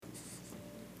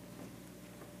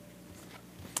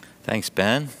Thanks,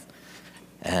 Ben.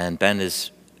 And Ben is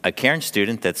a Cairn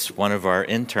student that's one of our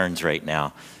interns right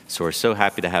now. So we're so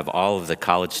happy to have all of the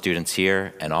college students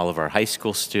here and all of our high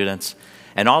school students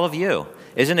and all of you.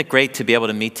 Isn't it great to be able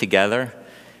to meet together?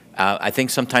 I think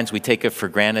sometimes we take it for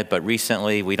granted, but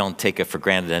recently we don't take it for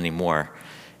granted anymore.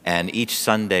 And each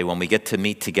Sunday when we get to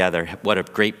meet together, what a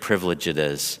great privilege it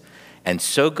is. And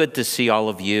so good to see all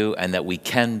of you and that we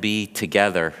can be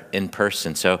together in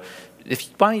person. So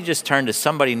why don't you just turn to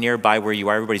somebody nearby where you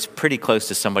are? Everybody's pretty close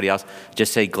to somebody else.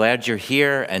 Just say, glad you're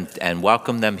here, and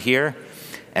welcome them here.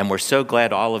 And we're so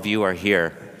glad all of you are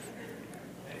here.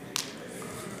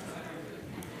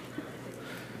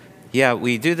 Yeah,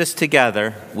 we do this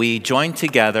together. We join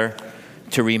together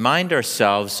to remind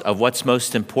ourselves of what's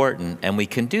most important. And we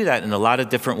can do that in a lot of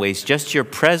different ways. Just your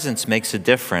presence makes a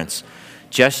difference.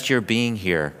 Just your being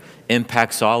here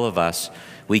impacts all of us.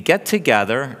 We get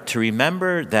together to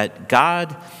remember that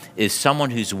God is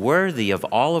someone who's worthy of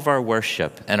all of our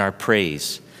worship and our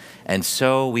praise. And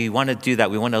so we want to do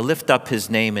that. We want to lift up his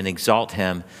name and exalt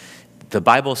him. The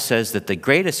Bible says that the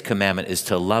greatest commandment is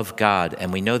to love God.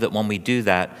 And we know that when we do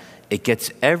that, it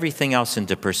gets everything else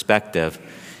into perspective.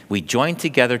 We join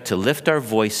together to lift our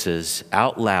voices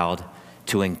out loud,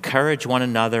 to encourage one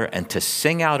another, and to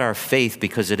sing out our faith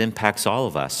because it impacts all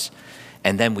of us.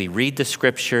 And then we read the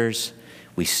scriptures,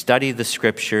 we study the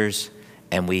scriptures,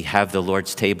 and we have the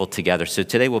Lord's table together. So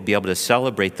today we'll be able to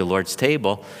celebrate the Lord's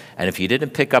table. And if you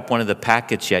didn't pick up one of the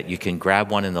packets yet, you can grab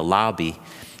one in the lobby,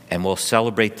 and we'll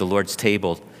celebrate the Lord's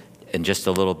table in just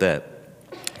a little bit.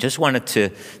 Just wanted to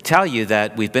tell you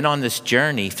that we've been on this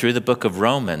journey through the book of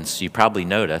Romans. You probably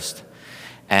noticed.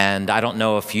 And I don't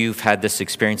know if you've had this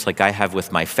experience like I have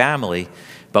with my family,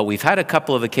 but we've had a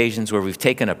couple of occasions where we've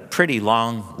taken a pretty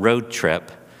long road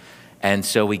trip. And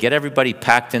so we get everybody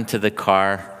packed into the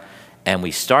car, and we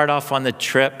start off on the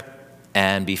trip.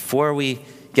 And before we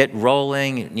get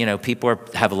rolling, people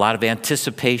have a lot of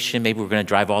anticipation. Maybe we're going to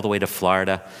drive all the way to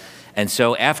Florida. And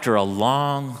so after a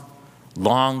long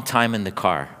time in the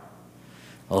car,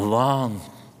 do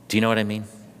you know what I mean?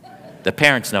 The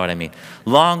parents know what I mean.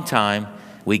 Long time,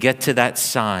 we get to that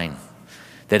sign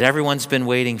that everyone's been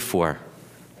waiting for.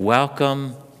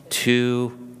 Welcome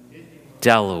to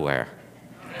Delaware.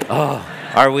 Oh,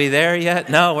 are we there yet?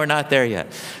 No, we're not there yet,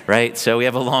 right? So we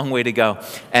have a long way to go.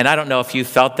 And I don't know if you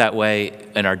felt that way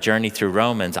in our journey through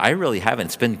Romans. I really haven't.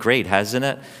 It's been great, hasn't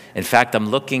it? In fact, I'm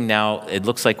looking now, it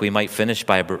looks like we might finish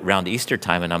by around Easter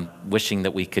time, and I'm wishing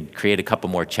that we could create a couple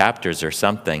more chapters or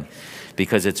something,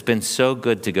 because it's been so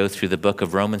good to go through the book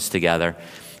of Romans together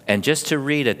and just to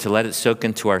read it, to let it soak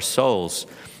into our souls.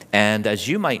 And as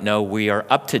you might know, we are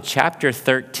up to chapter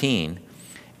 13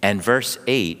 and verse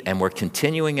 8, and we're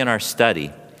continuing in our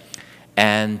study.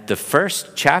 And the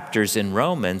first chapters in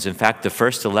Romans, in fact, the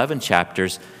first 11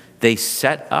 chapters, they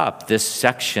set up this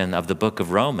section of the book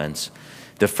of Romans.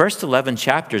 The first 11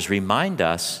 chapters remind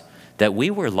us that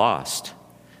we were lost.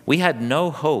 We had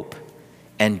no hope,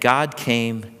 and God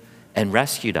came and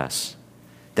rescued us.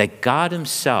 That God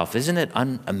himself, isn't it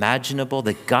unimaginable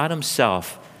that God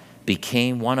himself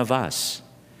became one of us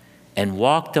and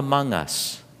walked among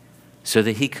us so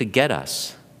that he could get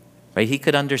us, right? He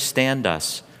could understand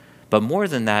us. But more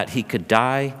than that, he could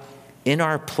die in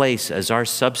our place as our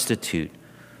substitute,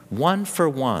 one for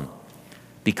one.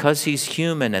 Because he's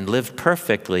human and lived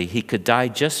perfectly, he could die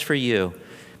just for you.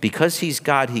 Because he's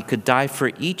God, he could die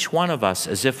for each one of us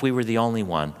as if we were the only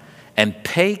one, and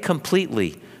pay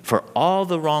completely for all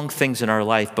the wrong things in our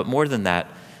life, but more than that,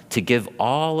 to give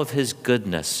all of his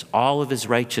goodness, all of his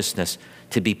righteousness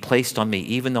to be placed on me,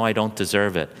 even though I don't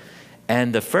deserve it.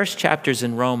 And the first chapters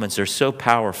in Romans are so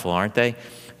powerful, aren't they?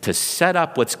 To set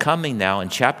up what's coming now in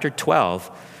chapter 12,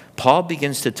 Paul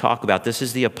begins to talk about, this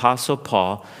is the Apostle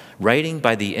Paul, writing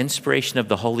by the inspiration of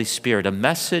the Holy Spirit, a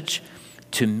message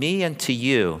to me and to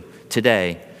you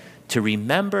today to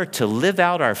remember to live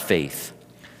out our faith,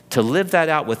 to live that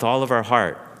out with all of our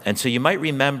heart. And so you might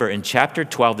remember in chapter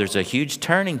 12, there's a huge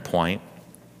turning point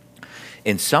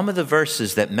in some of the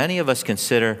verses that many of us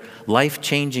consider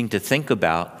life-changing to think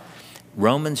about.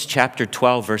 Romans chapter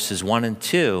 12, verses 1 and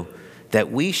 2,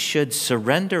 that we should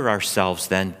surrender ourselves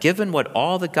then, given what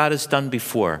all that God has done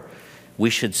before, we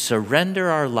should surrender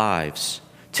our lives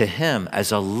to him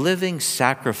as a living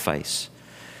sacrifice,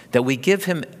 that we give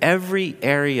him every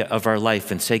area of our life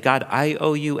and say, God, I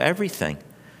owe you everything.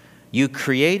 You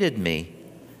created me,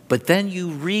 but then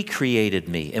you recreated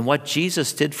me. And what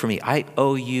Jesus did for me, I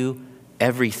owe you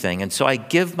everything. And so I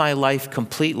give my life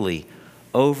completely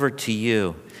over to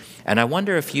you. And I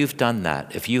wonder if you've done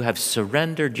that, if you have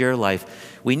surrendered your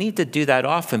life. We need to do that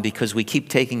often because we keep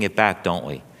taking it back, don't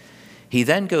we? he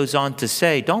then goes on to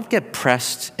say, don't get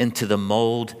pressed into the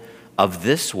mold of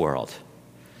this world.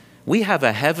 We have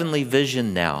a heavenly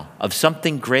vision now of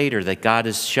something greater that God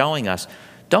is showing us.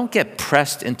 Don't get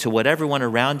pressed into what everyone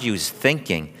around you is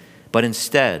thinking, but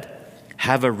instead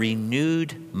have a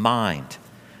renewed mind.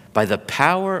 By the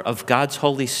power of God's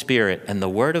Holy Spirit and the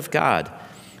Word of God,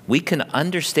 we can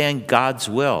understand God's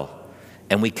will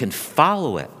and we can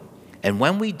follow it. And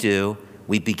when we do,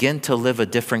 we begin to live a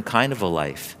different kind of a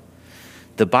life.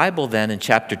 The Bible then in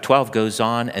chapter 12 goes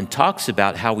on and talks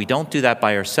about how we don't do that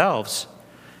by ourselves,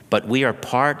 but we are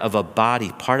part of a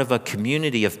body, part of a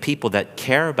community of people that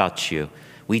care about you.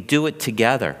 We do it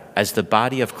together as the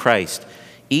body of Christ,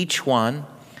 each one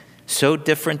so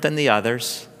different than the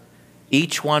others,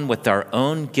 each one with our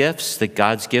own gifts that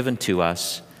God's given to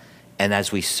us. And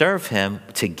as we serve him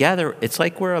together, it's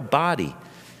like we're a body.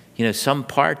 You know, some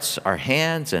parts are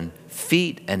hands and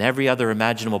feet and every other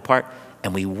imaginable part,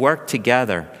 and we work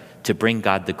together to bring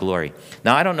God the glory.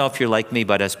 Now, I don't know if you're like me,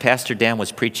 but as Pastor Dan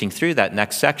was preaching through that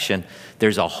next section,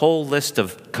 there's a whole list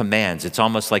of commands. It's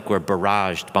almost like we're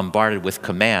barraged, bombarded with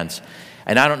commands.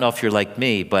 And I don't know if you're like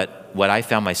me, but what I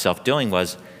found myself doing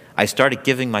was I started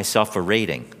giving myself a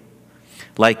rating.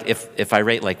 Like if I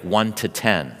rate like 1 to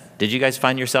 10. Did you guys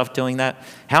find yourself doing that?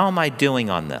 How am I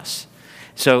doing on this?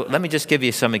 So let me just give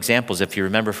you some examples if you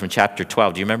remember from chapter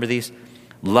 12. Do you remember these?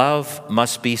 Love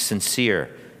must be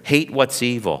sincere. Hate what's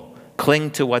evil.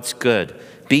 Cling to what's good.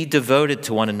 Be devoted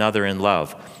to one another in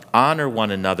love. Honor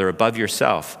one another above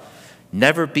yourself.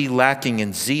 Never be lacking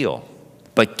in zeal,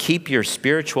 but keep your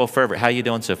spiritual fervor. How are you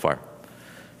doing so far?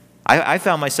 I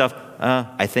found myself,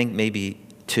 I think maybe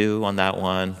 2 on that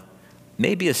one.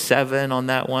 Maybe a 7 on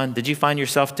that one. Did you find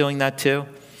yourself doing that too?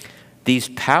 These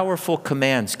powerful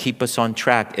commands keep us on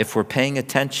track if we're paying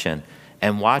attention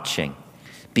and watching.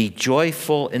 Be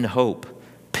joyful in hope,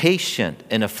 patient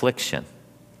in affliction.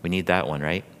 We need that one,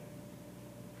 right?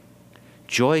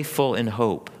 Joyful in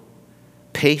hope,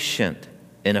 patient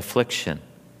in affliction,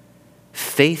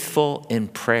 faithful in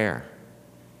prayer.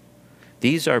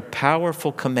 These are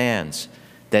powerful commands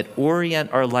that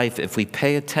orient our life if we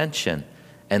pay attention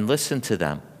and listen to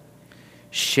them.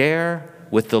 Share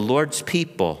with the Lord's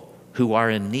people who are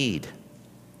in need.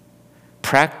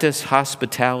 Practice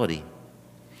hospitality.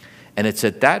 And it's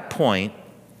at that point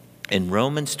in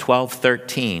Romans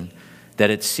 12:13 that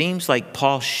it seems like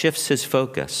Paul shifts his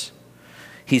focus.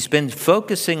 He's been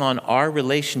focusing on our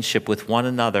relationship with one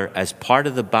another as part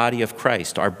of the body of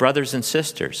Christ, our brothers and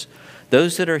sisters,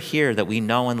 those that are here that we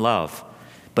know and love.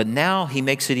 But now he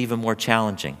makes it even more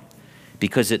challenging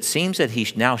because it seems that he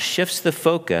now shifts the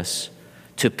focus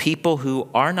to people who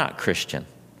are not Christian.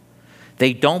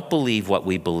 They don't believe what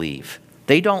we believe.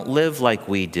 They don't live like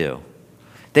we do.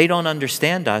 They don't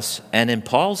understand us. And in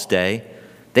Paul's day,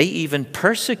 they even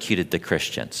persecuted the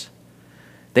Christians.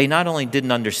 They not only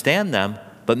didn't understand them,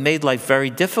 but made life very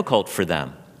difficult for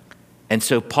them. And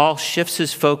so Paul shifts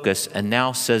his focus and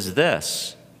now says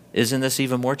this. Isn't this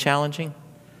even more challenging?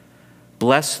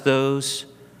 Bless those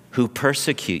who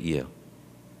persecute you.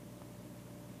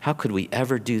 How could we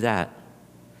ever do that?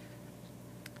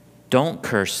 Don't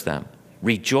curse them.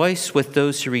 Rejoice with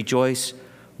those who rejoice.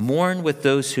 Mourn with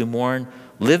those who mourn.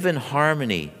 Live in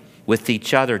harmony with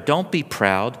each other. Don't be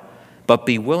proud, but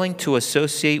be willing to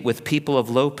associate with people of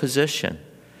low position.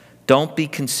 Don't be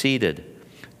conceited.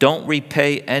 Don't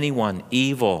repay anyone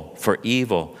evil for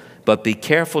evil, but be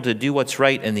careful to do what's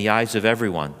right in the eyes of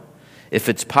everyone. If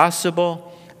it's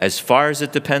possible, as far as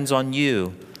it depends on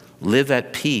you, live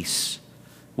at peace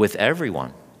with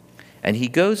everyone. And he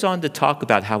goes on to talk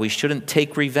about how we shouldn't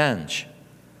take revenge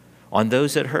on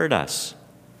those that hurt us,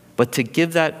 but to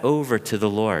give that over to the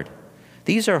Lord.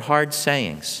 These are hard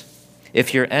sayings.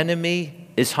 If your enemy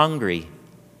is hungry,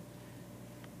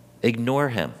 ignore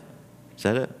him. Is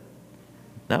that it?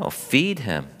 No, feed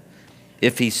him.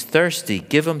 If he's thirsty,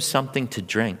 give him something to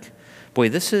drink. Boy,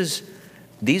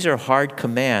 these are hard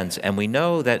commands, and we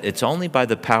know that it's only by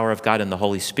the power of God and the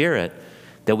Holy Spirit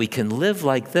that we can live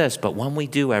like this. But when we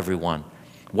do, everyone,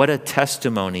 what a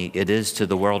testimony it is to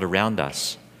the world around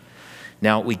us.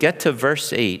 Now, we get to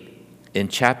verse 8 in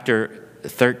chapter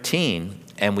 13,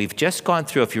 and we've just gone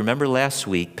through, if you remember last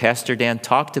week, Pastor Dan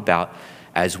talked about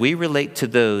as we relate to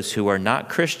those who are not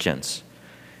Christians,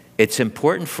 it's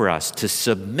important for us to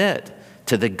submit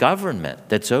to the government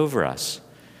that's over us.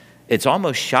 It's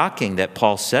almost shocking that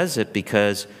Paul says it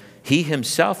because he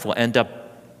himself will end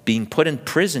up being put in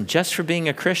prison just for being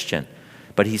a Christian.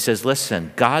 But he says,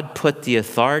 listen, God put the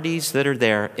authorities that are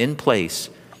there in place.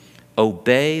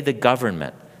 Obey the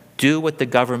government. Do what the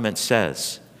government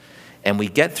says. And we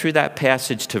get through that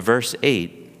passage to verse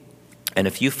 8, And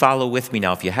if you follow with me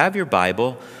now, if you have your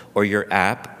Bible or your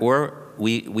app, or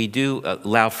we do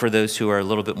allow for those who are a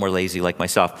little bit more lazy like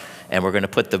myself, and we're going to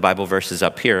put the Bible verses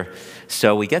up here.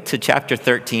 So we get to chapter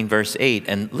 13, verse 8,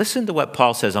 and listen to what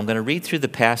Paul says. I'm going to read through the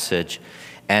passage,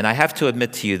 and I have to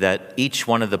admit to you that each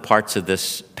one of the parts of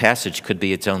this passage could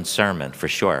be its own sermon, for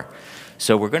sure.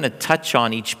 So we're going to touch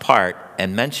on each part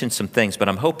and mention some things, but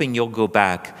I'm hoping you'll go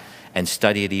back and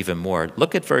study it even more.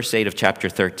 Look at verse 8 of chapter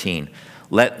 13.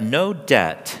 Let no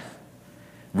debt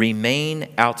remain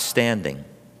outstanding.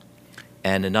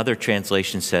 And another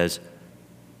translation says,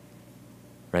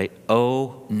 right,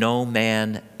 owe no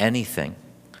man anything.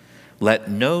 Let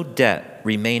no debt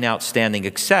remain outstanding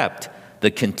except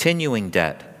the continuing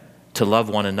debt to love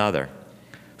one another.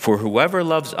 For whoever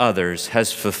loves others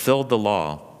has fulfilled the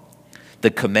law.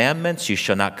 The commandments, you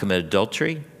shall not commit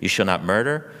adultery, you shall not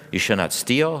murder, you shall not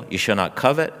steal, you shall not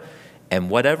covet, and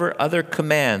whatever other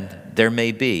command there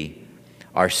may be,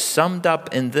 are summed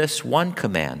up in this one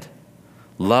command: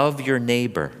 love your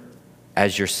neighbor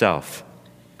as yourself.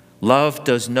 Love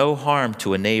does no harm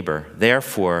to a neighbor.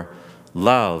 Therefore,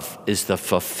 love is the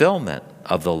fulfillment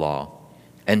of the law.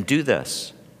 And do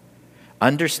this,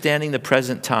 understanding the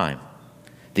present time.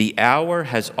 The hour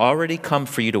has already come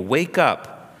for you to wake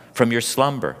up from your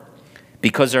slumber,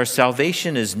 because our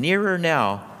salvation is nearer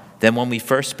now than when we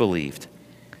first believed.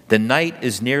 The night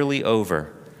is nearly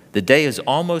over. The day is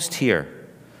almost here.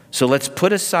 So let's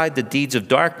put aside the deeds of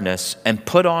darkness and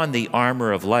put on the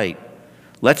armor of light.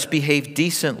 Let's behave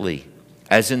decently,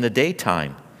 as in the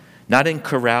daytime, not in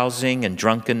carousing and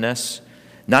drunkenness,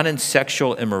 not in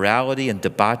sexual immorality and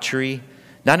debauchery,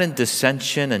 not in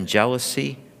dissension and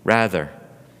jealousy. Rather,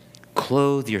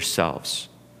 clothe yourselves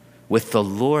with the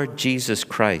Lord Jesus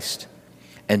Christ,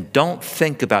 and don't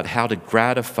think about how to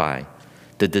gratify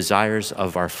the desires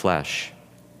of our flesh.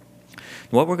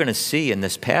 What we're going to see in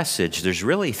this passage, there's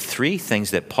really three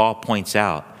things that Paul points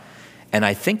out. And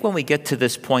I think when we get to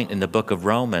this point in the book of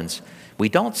Romans, we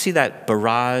don't see that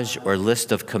barrage or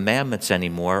list of commandments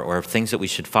anymore or of things that we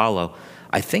should follow.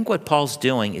 I think what Paul's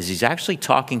doing is he's actually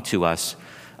talking to us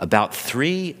about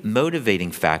three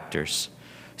motivating factors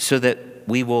so that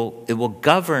it will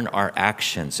govern our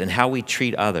actions and how we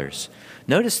treat others.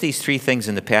 Notice these three things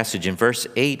in the passage. In verse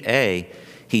 8a,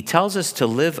 he tells us to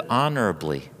live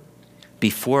honorably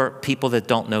before people that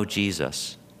don't know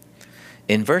Jesus.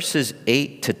 In verses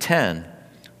 8 to 10,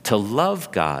 to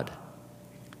love God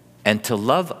and to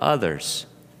love others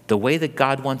the way that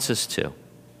God wants us to.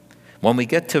 When we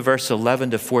get to verse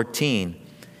 11 to 14,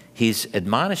 he's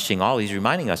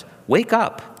reminding us, wake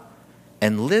up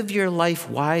and live your life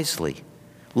wisely.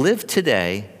 Live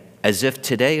today as if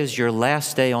today is your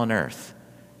last day on earth.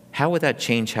 How would that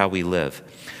change how we live?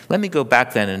 Let me go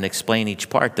back then and explain each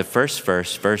part. The first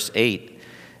verse, verse 8,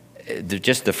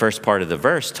 just the first part of the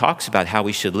verse talks about how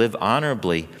we should live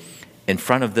honorably in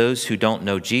front of those who don't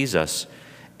know Jesus.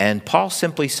 And Paul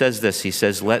simply says this. He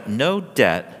says, let no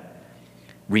debt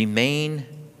remain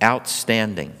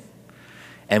outstanding.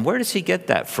 And where does he get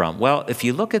that from? Well, if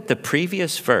you look at the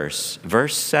previous verse,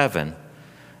 verse 7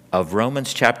 of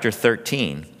Romans chapter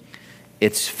 13,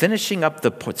 it's finishing up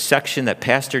the section that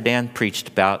Pastor Dan preached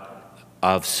about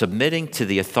of submitting to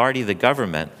the authority of the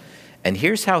government. And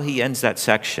here's how he ends that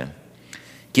section.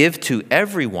 Give to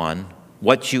everyone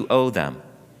what you owe them.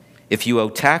 If you owe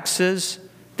taxes,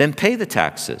 then pay the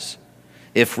taxes.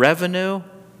 If revenue,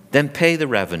 then pay the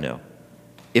revenue.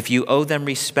 If you owe them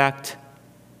respect,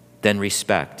 then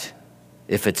respect.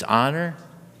 If it's honor,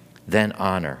 then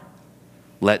honor.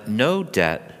 Let no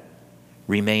debt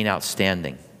remain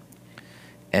outstanding.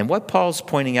 And what Paul's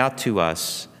pointing out to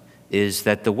us is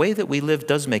that the way that we live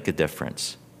does make a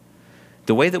difference.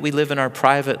 The way that we live in our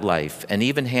private life and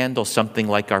even handle something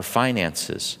like our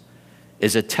finances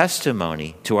is a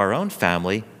testimony to our own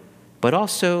family, but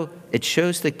also it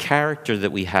shows the character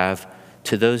that we have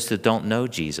to those that don't know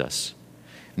Jesus.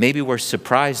 Maybe we're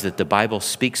surprised that the Bible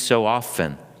speaks so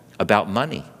often about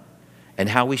money and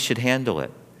how we should handle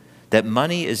it. That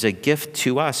money is a gift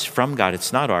to us from God.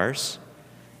 It's not ours.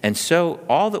 And so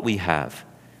all that we have,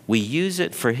 we use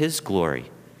it for His glory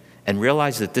and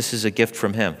realize that this is a gift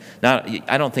from Him. Now,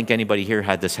 I don't think anybody here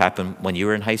had this happen when you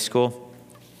were in high school.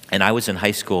 And I was in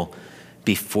high school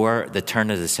before the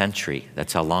turn of the century.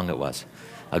 That's how long it was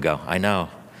ago. I know.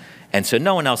 And so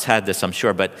no one else had this, I'm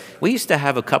sure. But we used to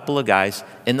have a couple of guys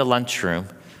in the lunchroom,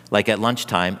 like at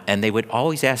lunchtime, and they would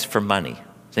always ask for money.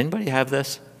 Does anybody have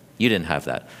this? You didn't have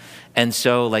that. And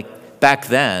so like back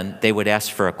then, they would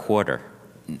ask for a quarter.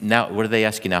 Now, what are they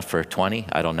asking now for 20?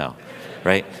 I don't know,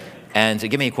 right? And so,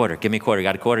 give me a quarter,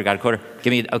 got a quarter.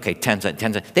 Give me, okay, 10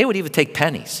 cents. They would even take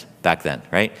pennies. back then,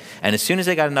 right? And as soon as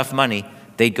they got enough money,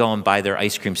 they'd go and buy their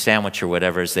ice cream sandwich or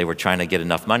whatever as they were trying to get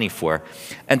enough money for,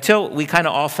 until we kind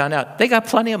of all found out they got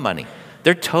plenty of money.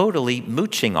 They're totally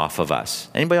mooching off of us.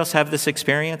 Anybody else have this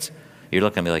experience? You're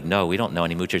looking at me like, no, we don't know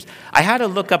any moochers. I had to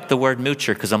look up the word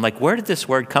moocher because I'm like, where did this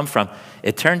word come from?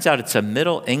 It turns out it's a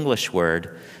Middle English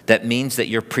word that means that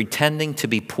you're pretending to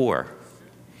be poor.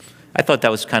 I thought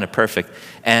that was kind of perfect.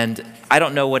 And I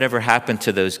don't know whatever happened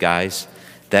to those guys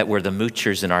that were the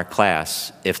moochers in our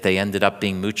class. If they ended up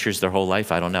being moochers their whole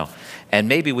life, I don't know. And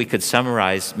maybe we could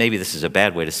summarize, maybe this is a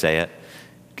bad way to say it.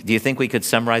 Do you think we could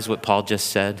summarize what Paul just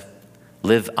said?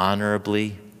 Live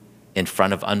honorably in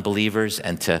front of unbelievers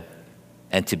and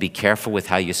to be careful with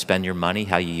how you spend your money,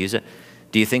 how you use it.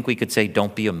 Do you think we could say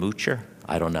don't be a moocher?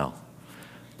 I don't know.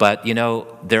 But,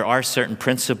 there are certain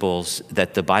principles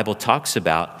that the Bible talks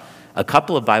about. A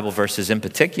couple of Bible verses in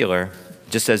particular,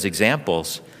 just as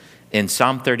examples. In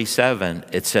Psalm 37,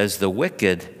 it says, the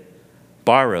wicked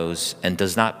borrows and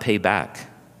does not pay back,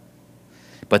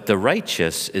 but the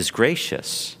righteous is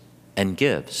gracious and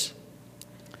gives.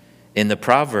 In the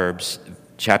Proverbs,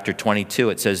 chapter 22,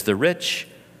 it says, the rich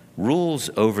rules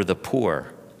over the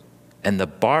poor, and the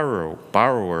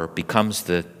borrower becomes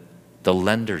the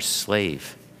lender's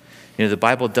slave. The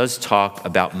Bible does talk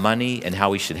about money and how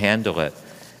we should handle it.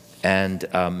 And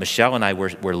Michelle and I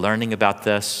were learning about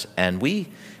this, and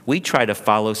we try to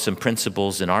follow some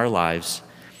principles in our lives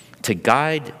to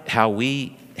guide how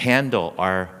we handle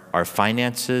our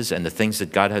finances and the things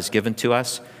that God has given to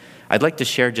us. I'd like to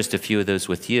share just a few of those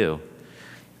with you.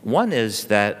 One is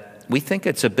that we think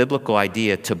it's a biblical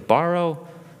idea to borrow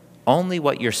only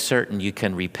what you're certain you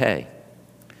can repay.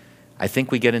 I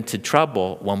think we get into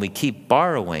trouble when we keep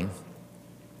borrowing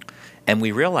and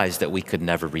we realize that we could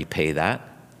never repay that.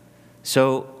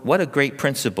 So what a great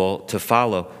principle to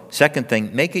follow. Second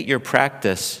thing, make it your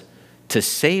practice to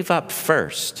save up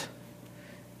first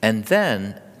and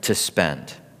then to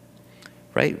spend,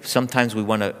 right? Sometimes we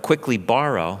want to quickly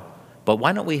borrow, but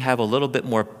why don't we have a little bit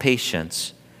more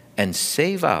patience and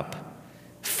save up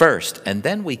first, and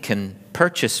then we can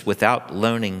purchase without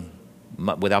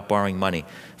borrowing money.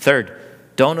 Third,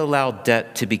 don't allow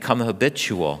debt to become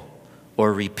habitual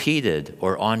or repeated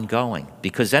or ongoing,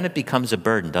 because then it becomes a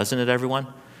burden, doesn't it, everyone?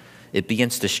 It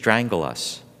begins to strangle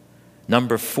us.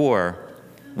 Number 4,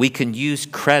 we can use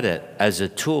credit as a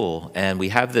tool, and we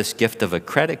have this gift of a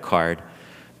credit card,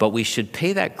 but we should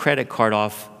pay that credit card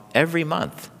off every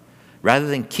month rather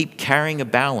than keep carrying a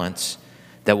balance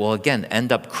that will, again,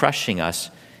 end up crushing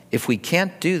us. If we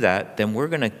can't do that, then we're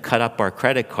going to cut up our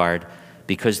credit card,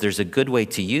 because there's a good way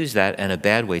to use that and a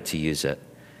bad way to use it.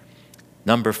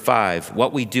 Number 5,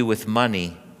 what we do with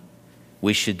money,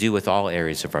 we should do with all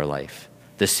areas of our life.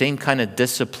 The same kind of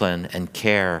discipline and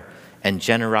care and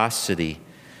generosity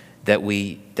that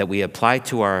we apply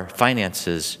to our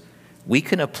finances, we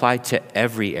can apply to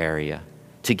every area.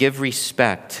 To give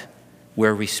respect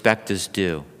where respect is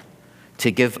due.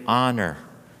 To give honor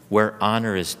where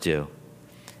honor is due.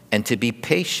 And to be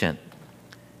patient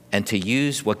and to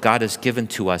use what God has given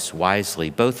to us wisely,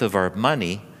 both of our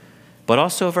money, but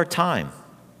also of our time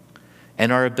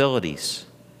and our abilities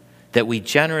that we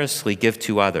generously give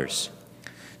to others.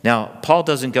 Now, Paul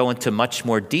doesn't go into much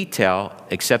more detail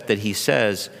except that he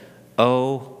says,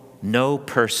 owe no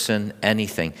person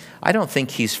anything. I don't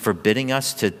think he's forbidding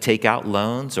us to take out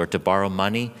loans or to borrow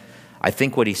money. I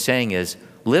think what he's saying is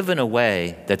live in a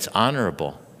way that's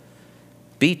honorable.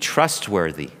 Be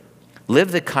trustworthy.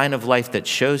 Live the kind of life that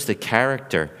shows the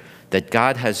character that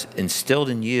God has instilled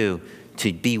in you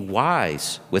to be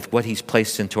wise with what he's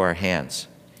placed into our hands.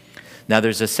 Now,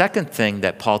 there's a second thing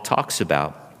that Paul talks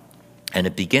about, and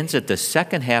it begins at the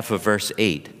second half of verse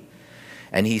 8.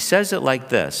 And he says it like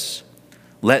this: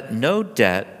 let no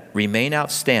debt remain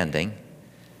outstanding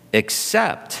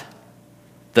except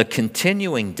the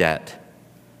continuing debt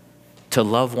to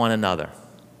love one another.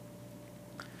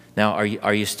 Now,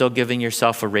 are you still giving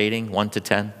yourself a rating, 1 to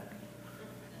 10?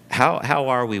 How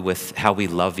are we with how we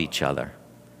love each other?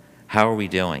 How are we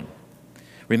doing?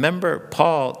 Remember,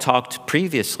 Paul talked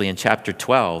previously in chapter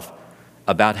 12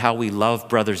 about how we love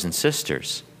brothers and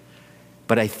sisters.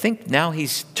 But I think now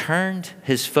he's turned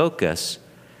his focus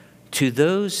to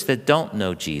those that don't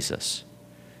know Jesus.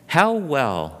 How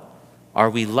well are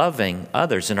we loving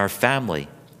others in our family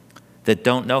that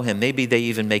don't know him? Maybe they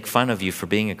even make fun of you for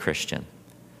being a Christian.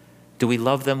 Do we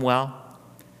love them well?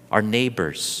 Our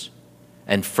neighbors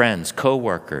and friends,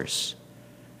 co-workers,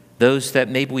 those that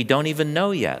maybe we don't even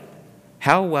know yet.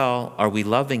 How well are we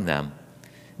loving them?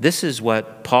 This is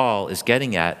what Paul is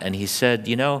getting at. And he said,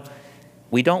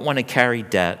 we don't want to carry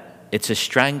debt. It's a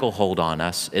stranglehold on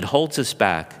us. It holds us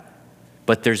back.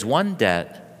 But there's one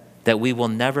debt that we will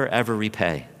never, ever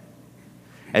repay.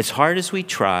 As hard as we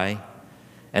try,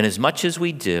 and as much as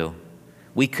we do,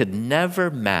 we could never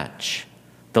match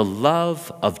the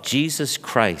love of Jesus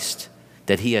Christ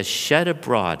that he has shed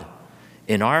abroad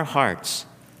in our hearts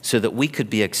so that we could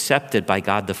be accepted by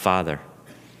God the Father.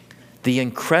 The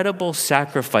incredible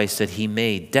sacrifice that he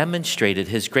made demonstrated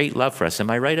his great love for us. Am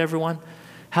I right, everyone?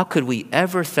 How could we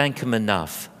ever thank him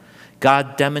enough?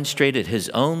 God demonstrated his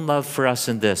own love for us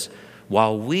in this.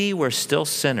 While we were still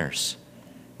sinners,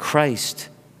 Christ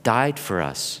died for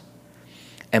us.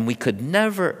 And we could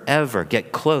never, ever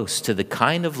get close to the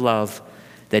kind of love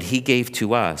that he gave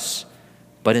to us.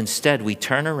 But instead, we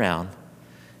turn around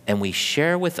and we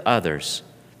share with others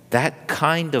that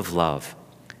kind of love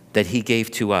that he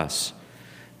gave to us.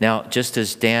 Now, just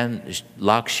as Dan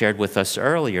Locke shared with us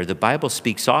earlier, the Bible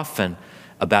speaks often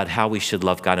about how we should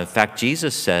love God. In fact,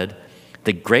 Jesus said,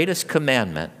 the greatest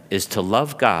commandment is to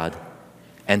love God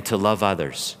and to love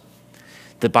others.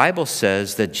 The Bible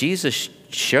says that Jesus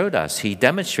showed us, he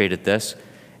demonstrated this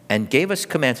and gave us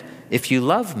commands. If you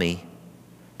love me,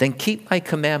 then keep my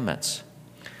commandments.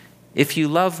 If you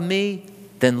love me,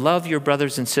 then love your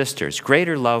brothers and sisters.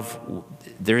 Greater love,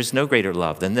 there is no greater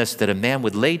love than this, that a man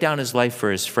would lay down his life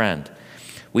for his friend.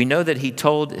 We know that he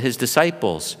told his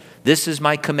disciples, this is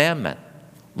my commandment,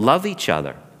 love each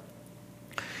other.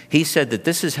 He said that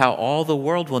this is how all the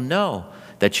world will know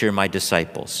that you're my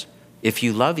disciples, if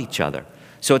you love each other.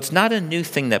 So it's not a new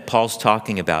thing that Paul's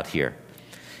talking about here.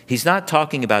 He's not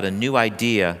talking about a new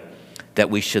idea that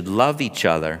we should love each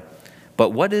other, but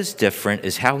what is different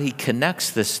is how he connects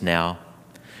this now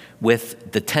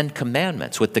with the 10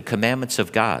 commandments, with the commandments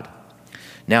of God.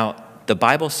 Now, the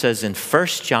Bible says in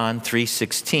 1 John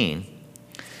 3:16,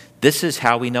 this is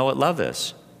how we know what love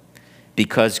is.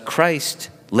 Because Christ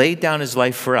laid down his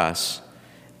life for us,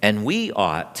 and we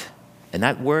ought, and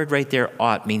that word right there,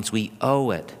 ought, means we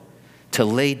owe it, to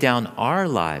lay down our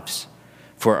lives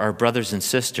for our brothers and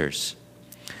sisters.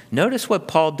 Notice what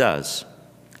Paul does.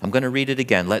 I'm going to read it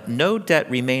again. Let no debt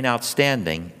remain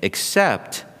outstanding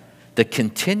except the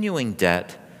continuing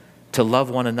debt to love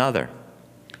one another.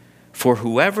 For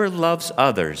whoever loves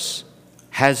others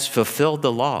has fulfilled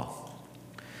the law.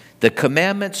 The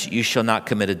commandments, you shall not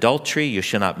commit adultery, you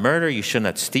shall not murder, you shall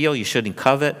not steal, you shouldn't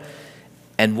covet,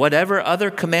 and whatever other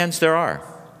commands there are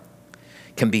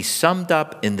can be summed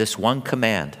up in this one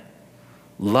command.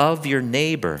 Love your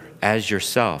neighbor as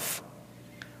yourself.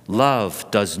 Love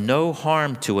does no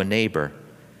harm to a neighbor.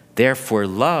 Therefore,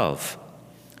 love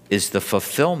is the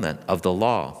fulfillment of the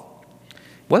law.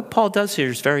 What Paul does here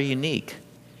is very unique.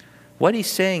 What he's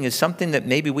saying is something that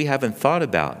maybe we haven't thought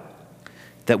about.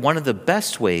 That one of the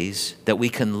best ways that we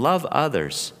can love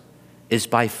others is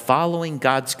by following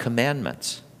God's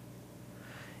commandments.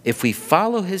 If we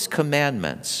follow his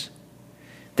commandments,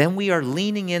 then we are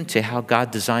leaning into how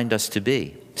God designed us to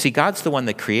be. See, God's the one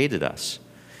that created us.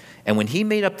 And when he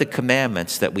made up the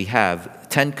commandments that we have,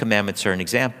 10 commandments are an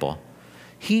example,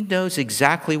 he knows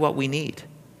exactly what we need,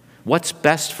 what's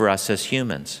best for us as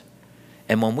humans.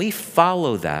 And when we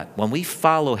follow that, when we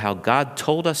follow how God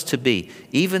told us to be,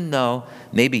 even though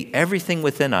maybe everything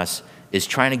within us is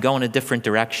trying to go in a different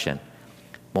direction,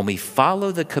 when we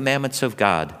follow the commandments of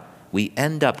God, we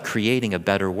end up creating a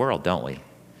better world, don't we?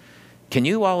 Can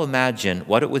you all imagine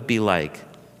what it would be like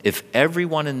if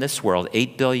everyone in this world,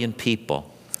 8 billion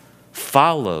people,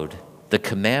 followed the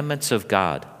commandments of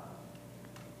God?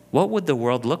 What would the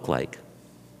world look like?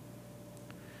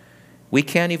 We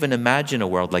can't even imagine a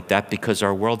world like that because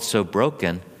our world's so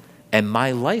broken and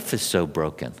my life is so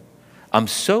broken. I'm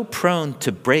so prone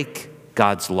to break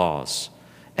God's laws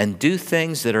and do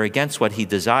things that are against what he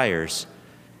desires.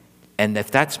 And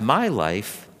if that's my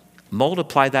life,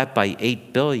 multiply that by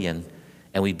 8 billion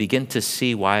and we begin to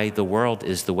see why the world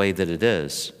is the way that it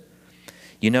is.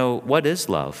 You know, what is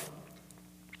love?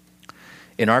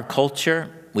 In our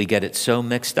culture, we get it so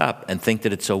mixed up and think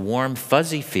that it's a warm,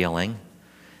 fuzzy feeling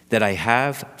that I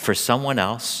have for someone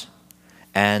else,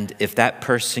 and if that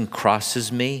person crosses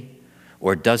me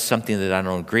or does something that I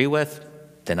don't agree with,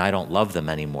 then I don't love them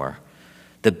anymore.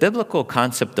 The biblical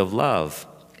concept of love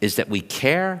is that we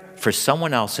care for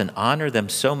someone else and honor them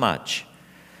so much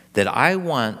that I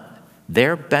want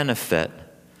their benefit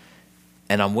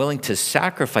and I'm willing to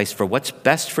sacrifice for what's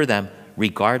best for them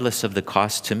regardless of the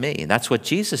cost to me. And that's what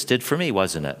Jesus did for me,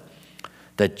 wasn't it?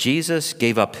 That Jesus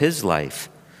gave up his life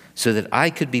so that I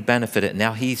could be benefited.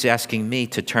 Now he's asking me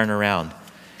to turn around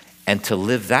and to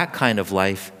live that kind of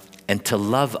life and to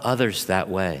love others that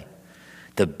way.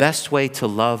 The best way to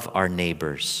love our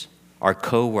neighbors, our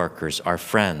co-workers, our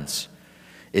friends,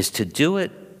 is to do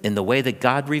it in the way that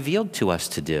God revealed to us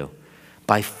to do,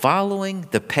 by following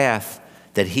the path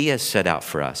that he has set out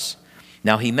for us.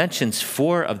 Now, he mentions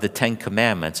 4 of the 10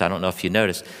 commandments. I don't know if you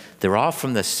noticed. They're all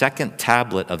from the second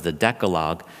tablet of the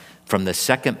Decalogue, from the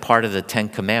second part of the 10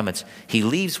 commandments. He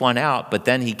leaves one out, but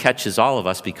then he catches all of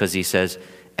us because he says,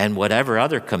 and whatever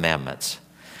other commandments.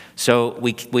 So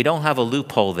we don't have a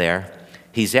loophole there.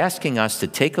 He's asking us to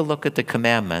take a look at the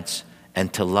commandments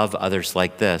and to love others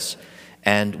like this.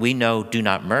 And we know, do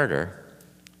not murder.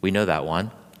 We know that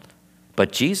one.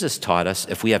 But Jesus taught us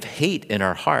if we have hate in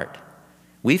our heart,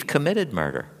 we've committed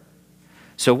murder.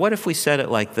 So what if we said it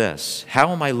like this?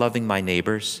 How am I loving my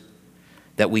neighbors?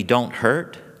 That we don't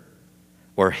hurt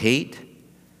or hate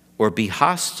or be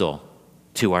hostile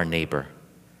to our neighbor,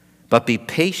 but be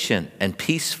patient and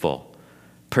peaceful,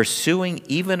 pursuing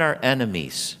even our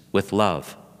enemies with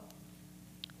love.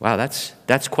 Wow,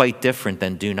 that's quite different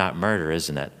than do not murder,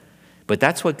 isn't it? But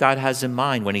that's what God has in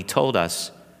mind when he told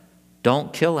us,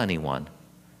 don't kill anyone.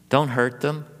 Don't hurt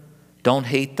them. Don't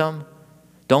hate them.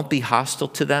 Don't be hostile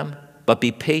to them, but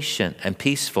be patient and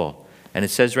peaceful. And it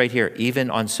says right here, even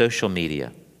on social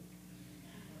media.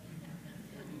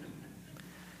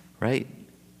 Right?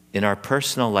 In our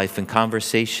personal life and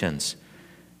conversations,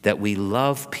 that we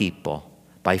love people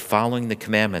by following the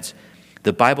commandments.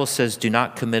 The Bible says, do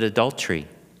not commit adultery.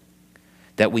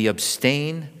 That we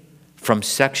abstain from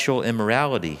sexual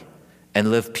immorality and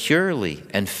live purely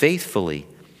and faithfully,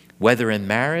 whether in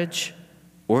marriage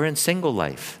or in single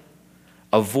life,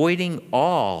 avoiding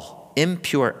all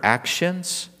impure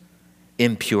actions,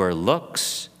 impure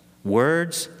looks,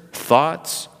 words,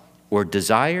 thoughts, or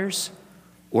desires,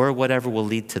 or whatever will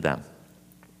lead to them.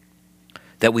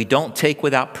 That we don't take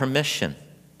without permission,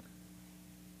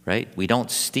 right? We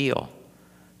don't steal.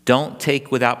 Don't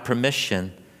take without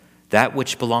permission that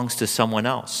which belongs to someone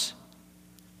else.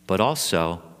 But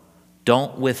also,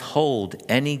 don't withhold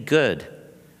any good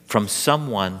from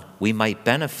someone we might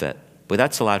benefit. But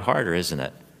that's a lot harder, isn't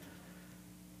it?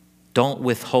 Don't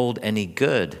withhold any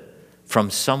good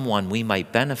from someone we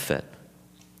might benefit.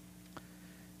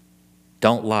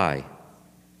 Don't lie.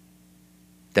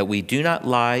 That we do not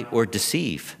lie or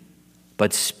deceive,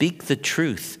 but speak the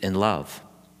truth in love.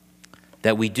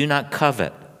 That we do not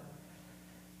covet.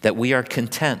 That we are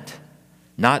content,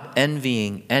 not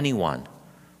envying anyone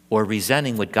or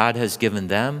resenting what God has given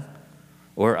them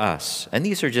or us. And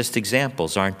these are just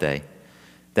examples, aren't they?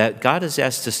 That God has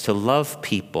asked us to love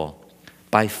people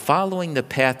by following the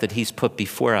path that he's put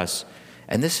before us.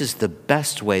 And this is the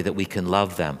best way that we can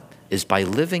love them, is by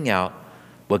living out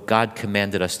what God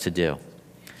commanded us to do.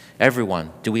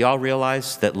 Everyone, do we all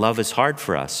realize that love is hard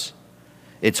for us?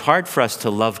 It's hard for us to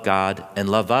love God and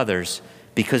love others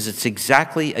because it's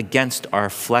exactly against our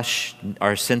flesh,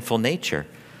 our sinful nature.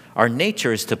 Our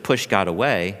nature is to push God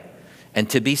away and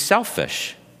to be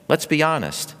selfish. Let's be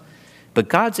honest. But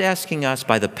God's asking us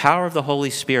by the power of the Holy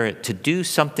Spirit to do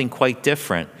something quite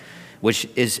different, which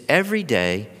is every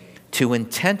day to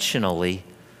intentionally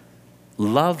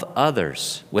love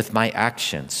others with my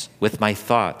actions, with my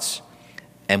thoughts,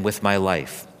 and with my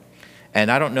life. And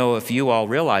I don't know if you all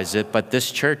realize it, but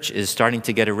this church is starting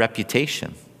to get a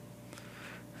reputation.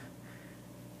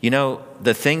 You know,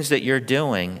 the things that you're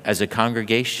doing as a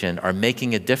congregation are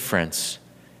making a difference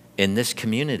in this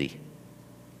community.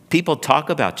 People talk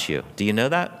about you. Do you know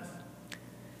that?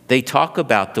 They talk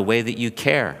about the way that you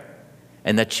care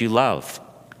and that you love,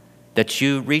 that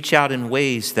you reach out in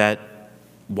ways that,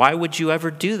 why would you ever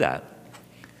do that?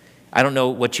 I don't know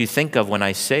what you think of when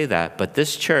I say that, but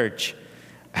this church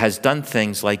has done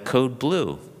things like Code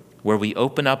Blue, where we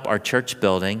open up our church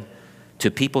building to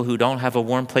people who don't have a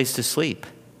warm place to sleep.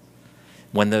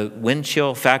 When the wind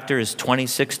chill factor is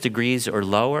 26 degrees or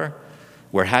lower,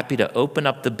 we're happy to open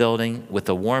up the building with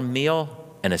a warm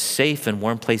meal and a safe and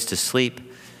warm place to sleep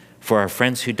for our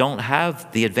friends who don't have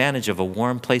the advantage of a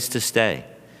warm place to stay.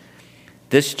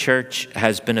 This church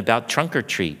has been about trunk or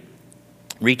treat,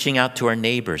 reaching out to our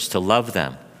neighbors to love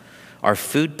them, our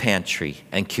food pantry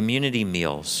and community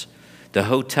meals, the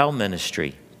hotel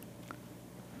ministry,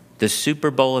 the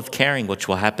Super Bowl of Caring, which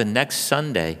will happen next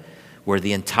Sunday, where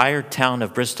the entire town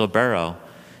of Bristol Borough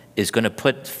is going to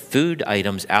put food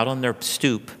items out on their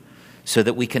stoop so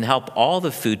that we can help all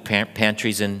the food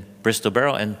pantries in Bristol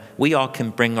Borough, and we all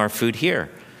can bring our food here.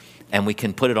 And we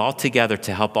can put it all together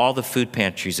to help all the food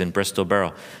pantries in Bristol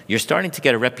Borough. You're starting to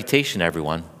get a reputation,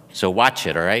 everyone, so watch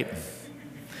it, all right?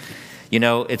 You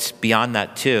know, it's beyond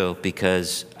that too,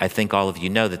 because I think all of you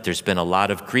know that there's been a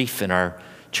lot of grief in our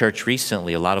church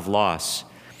recently, a lot of loss.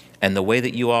 And the way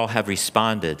that you all have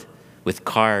responded with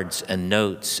cards and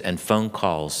notes and phone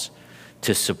calls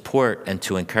to support and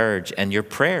to encourage, and your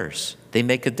prayers, they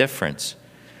make a difference.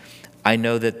 I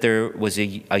know that there was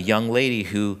a young lady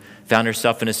who found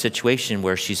herself in a situation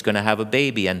where she's going to have a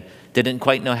baby and didn't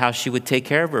quite know how she would take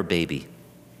care of her baby.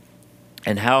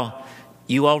 And how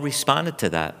you all responded to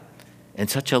that in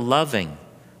such a loving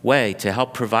way to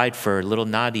help provide for little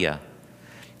Nadia.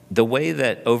 The way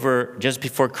that just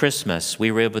before Christmas, we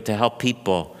were able to help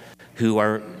people who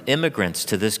are immigrants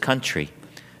to this country,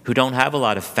 who don't have a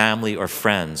lot of family or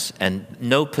friends and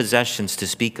no possessions to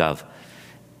speak of,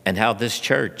 and how this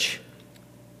church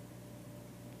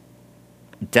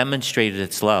demonstrated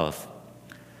its love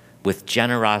with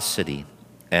generosity.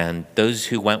 And those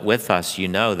who went with us, you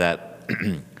know that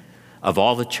of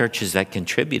all the churches that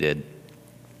contributed,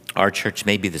 our church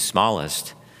may be the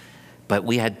smallest, but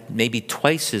we had maybe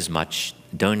twice as much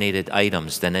donated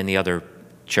items than any other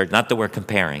church. Not that we're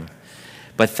comparing,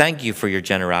 but thank you for your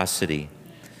generosity.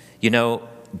 You know,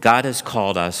 God has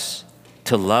called us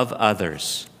to love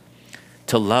others,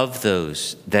 to love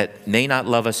those that may not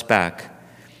love us back.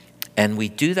 And we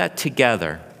do that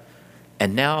together.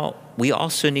 And now we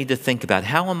also need to think about,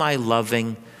 how am I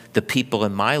loving the people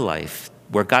in my life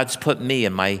where God's put me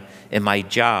in my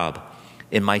job,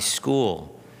 in my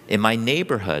school, in my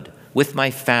neighborhood, with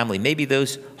my family, maybe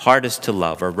those hardest to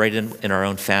love or right in our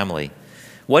own family.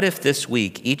 What if this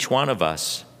week each one of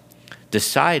us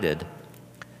decided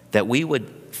that we would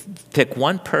pick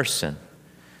one person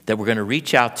that we're going to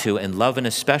reach out to and love in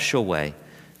a special way,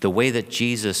 the way that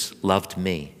Jesus loved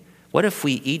me? What if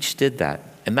we each did that?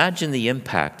 Imagine the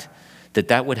impact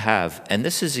that would have. And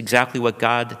this is exactly what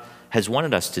God has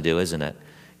wanted us to do, isn't it?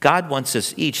 God wants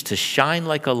us each to shine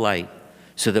like a light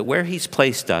so that where he's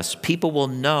placed us, people will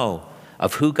know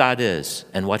of who God is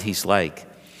and what he's like.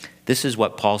 This is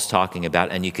what Paul's talking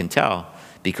about, and you can tell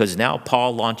because now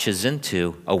Paul launches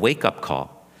into a wake-up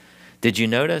call. Did you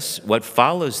notice what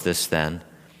follows this then?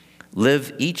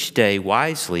 Live each day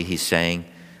wisely, he's saying.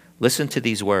 Listen to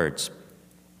these words.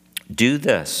 Do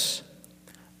this,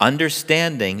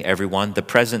 understanding, everyone, the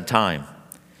present time.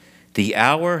 The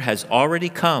hour has already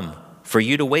come for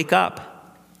you to wake up.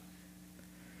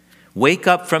 Wake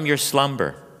up from your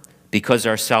slumber, because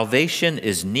our salvation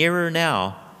is nearer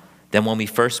now than when we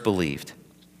first believed.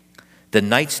 The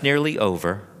night's nearly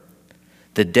over.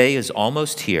 The day is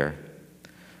almost here.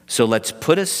 So let's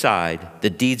put aside the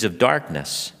deeds of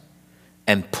darkness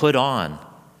and put on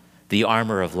the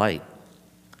armor of light.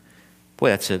 Boy,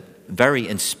 that's a very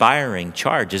inspiring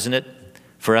charge, isn't it,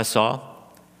 for us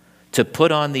all? To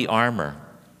put on the armor.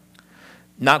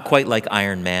 Not quite like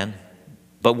Iron Man,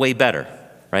 but way better,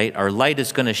 right? Our light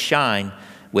is going to shine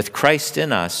with Christ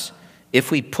in us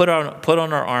if we put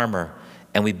on our armor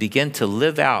and we begin to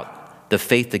live out the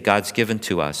faith that God's given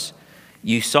to us.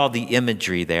 You saw the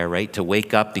imagery there, right? To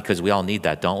wake up, because we all need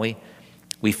that, don't we?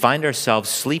 We find ourselves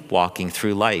sleepwalking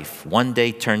through life. One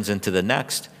day turns into the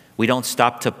next. We don't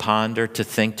stop to ponder, to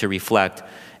think, to reflect,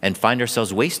 and find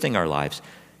ourselves wasting our lives.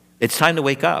 It's time to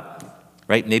wake up,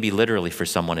 right? Maybe literally for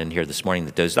someone in here this morning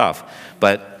that dozed off.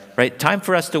 But, right, time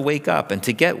for us to wake up and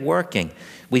to get working.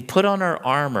 We put on our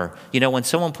armor. You know, when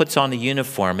someone puts on a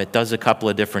uniform, it does a couple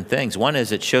of different things. One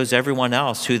is it shows everyone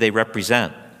else who they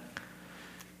represent.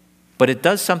 But it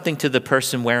does something to the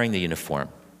person wearing the uniform.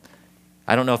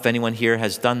 I don't know if anyone here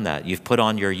has done that. You've put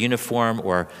on your uniform,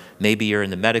 or maybe you're in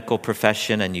the medical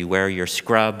profession and you wear your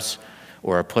scrubs,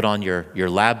 or put on your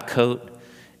lab coat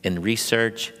in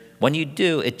research. When you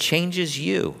do, it changes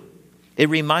you. It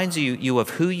reminds you of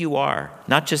who you are,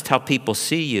 not just how people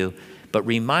see you, but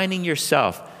reminding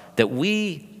yourself that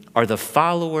we are the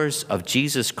followers of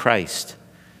Jesus Christ.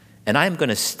 And I'm going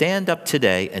to stand up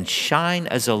today and shine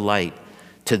as a light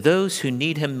to those who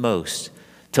need him most,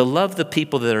 to love the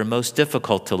people that are most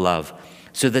difficult to love,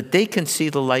 so that they can see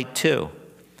the light too.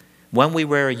 When we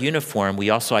wear a uniform, we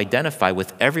also identify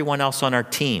with everyone else on our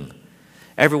team,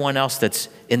 everyone else that's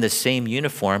in the same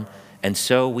uniform, and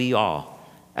so we all,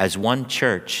 as one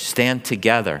church, stand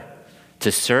together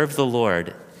to serve the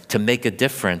Lord, to make a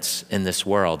difference in this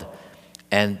world.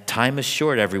 And time is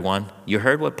short, everyone. You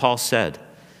heard what Paul said.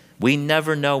 We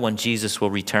never know when Jesus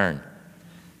will return.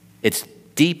 It's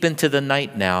deep into the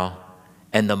night now,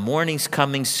 and the morning's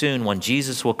coming soon when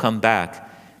Jesus will come back.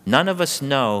 None of us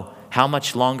know how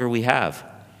much longer we have.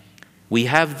 We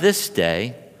have this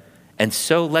day, and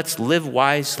so let's live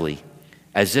wisely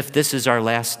as if this is our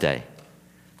last day,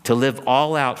 to live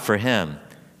all out for him,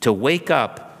 to wake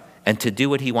up and to do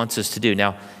what he wants us to do.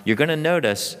 Now, you're going to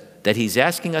notice that he's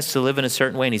asking us to live in a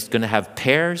certain way, and he's going to have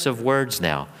pairs of words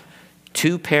now.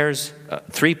 3 pairs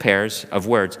of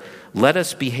words. Let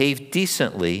us behave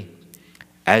decently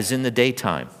as in the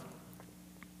daytime,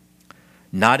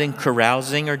 not in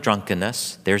carousing or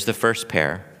drunkenness. There's the first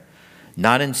pair.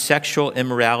 not in sexual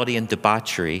immorality and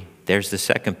debauchery, there's the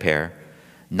second pair,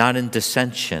 not in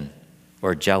dissension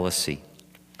or jealousy.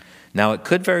 Now, it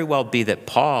could very well be that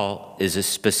Paul is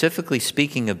specifically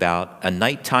speaking about a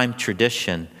nighttime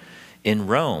tradition in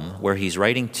Rome, where he's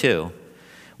writing to,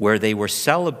 where they were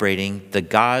celebrating the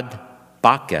god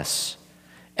Bacchus,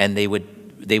 and they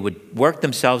would work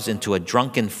themselves into a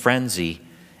drunken frenzy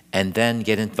and then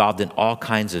get involved in all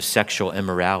kinds of sexual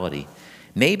immorality.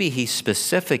 Maybe he's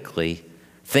specifically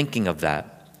thinking of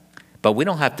that, but we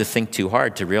don't have to think too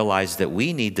hard to realize that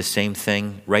we need the same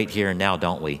thing right here and now,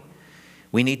 don't we?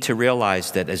 We need to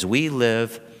realize that as we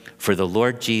live for the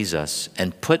Lord Jesus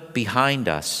and put behind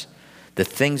us the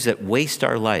things that waste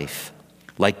our life,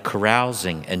 like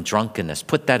carousing and drunkenness,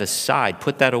 put that aside,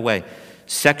 put that away,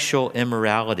 sexual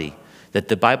immorality, that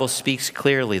the Bible speaks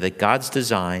clearly that God's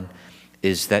design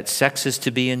is that sex is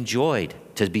to be enjoyed,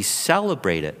 to be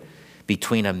celebrated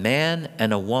between a man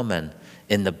and a woman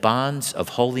in the bonds of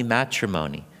holy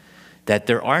matrimony, that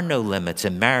there are no limits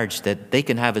in marriage, that they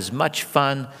can have as much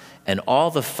fun and all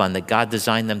the fun that God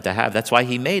designed them to have. That's why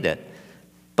he made it.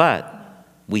 But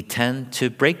we tend to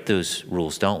break those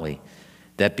rules, don't we?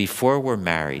 That before we're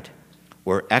married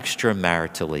or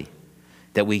extramaritally,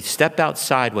 that we step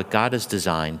outside what God has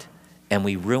designed and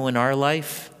we ruin our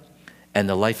life and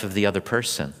the life of the other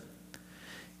person.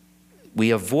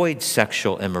 We avoid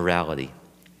sexual immorality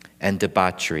and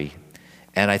debauchery.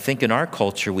 And I think in our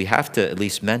culture, we have to at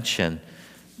least mention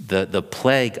the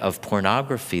plague of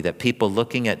pornography, that people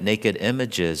looking at naked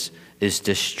images is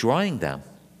destroying them,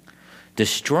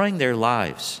 destroying their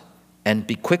lives,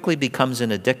 and quickly becomes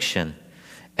an addiction.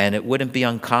 And it wouldn't be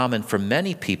uncommon for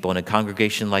many people in a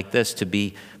congregation like this to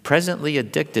be presently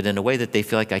addicted in a way that they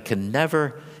feel like, I can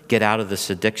never get out of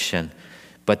this addiction.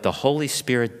 But the Holy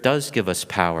Spirit does give us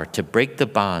power to break the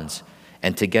bonds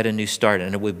and to get a new start.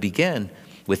 And it would begin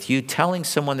with you telling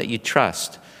someone that you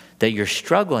trust that you're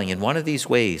struggling in one of these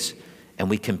ways, and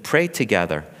we can pray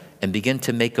together and begin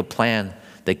to make a plan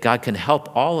that God can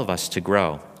help all of us to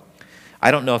grow. I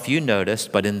don't know if you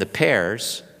noticed, but in the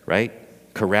pairs, right,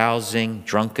 carousing,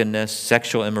 drunkenness,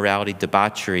 sexual immorality,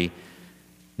 debauchery,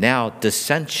 now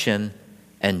dissension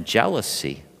and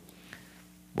jealousy.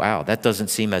 Wow, that doesn't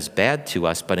seem as bad to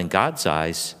us, but in God's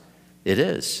eyes, it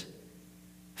is.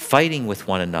 Fighting with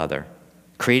one another,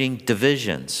 creating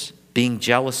divisions, being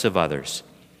jealous of others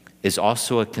is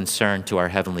also a concern to our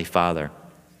Heavenly Father.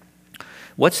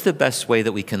 What's the best way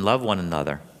that we can love one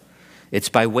another? It's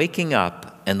by waking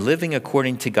up and living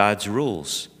according to God's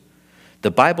rules. The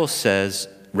Bible says,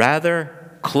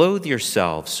 rather clothe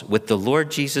yourselves with the Lord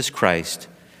Jesus Christ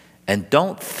and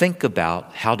don't think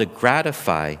about how to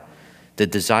gratify the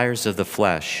desires of the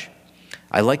flesh.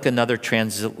 I like another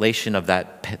translation of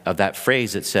that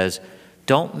phrase. It says,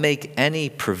 don't make any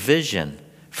provision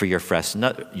for your flesh.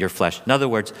 In other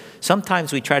words,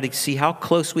 sometimes we try to see how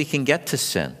close we can get to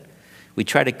sin. We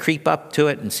try to creep up to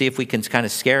it and see if we can kind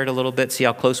of scare it a little bit, see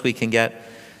how close we can get.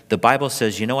 The Bible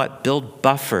says, you know what? Build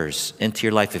buffers into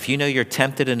your life. If you know you're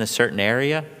tempted in a certain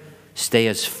area, stay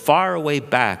as far away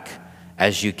back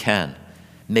as you can.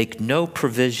 Make no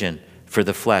provision for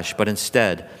the flesh, but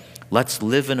instead, let's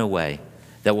live in a way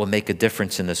that will make a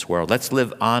difference in this world. Let's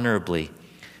live honorably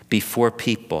before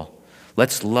people.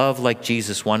 Let's love like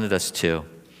Jesus wanted us to,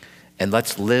 and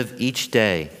let's live each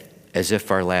day as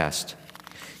if our last.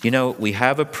 You know, we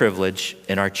have a privilege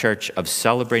in our church of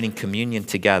celebrating communion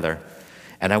together,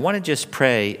 and I want to just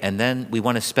pray, and then we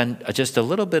want to spend just a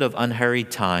little bit of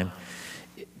unhurried time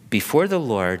before the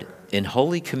Lord in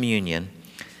Holy Communion.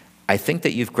 I think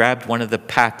that you've grabbed one of the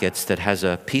packets that has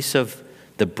a piece of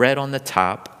the bread on the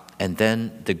top, and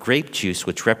then the grape juice,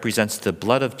 which represents the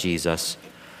blood of Jesus,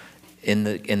 in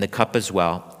the cup as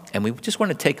well. And we just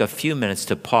want to take a few minutes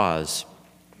to pause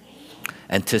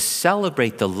and to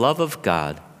celebrate the love of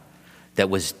God that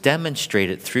was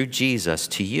demonstrated through Jesus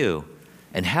to you,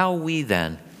 and how we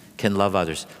then can love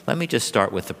others. Let me just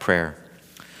start with a prayer.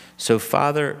 So,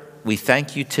 Father, we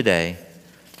thank you today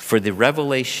for the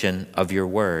revelation of your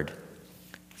word,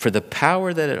 for the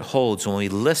power that it holds when we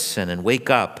listen and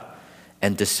wake up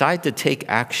and decide to take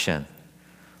action.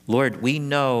 Lord, we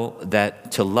know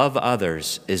that to love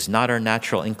others is not our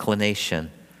natural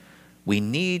inclination. We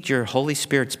need your Holy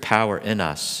Spirit's power in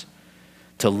us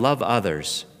to love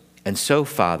others. And so,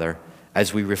 Father,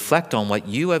 as we reflect on what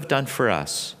you have done for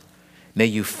us, may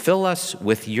you fill us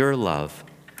with your love,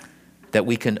 that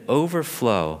we can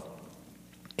overflow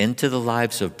into the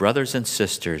lives of brothers and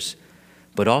sisters,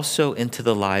 but also into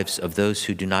the lives of those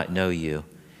who do not know you.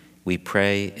 We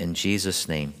pray in Jesus'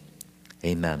 name.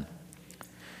 Amen.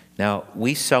 Now,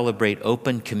 we celebrate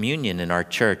open communion in our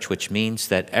church, which means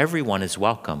that everyone is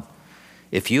welcome.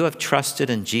 If you have trusted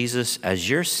in Jesus as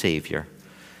your Savior,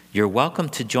 you're welcome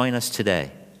to join us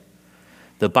today.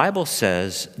 The Bible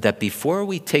says that before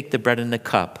we take the bread and the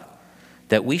cup,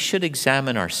 that we should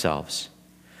examine ourselves,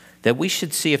 that we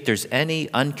should see if there's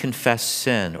any unconfessed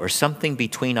sin or something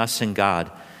between us and God,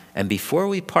 and before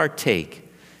we partake,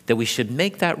 that we should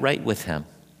make that right with him.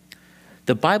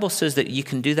 The Bible says that you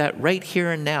can do that right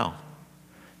here and now,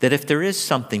 that if there is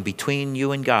something between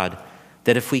you and God,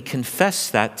 that if we confess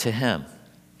that to him,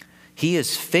 he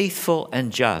is faithful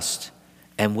and just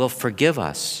and will forgive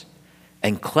us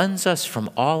and cleanse us from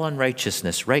all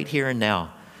unrighteousness right here and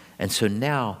now. And so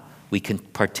now we can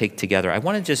partake together. I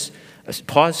want to just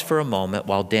pause for a moment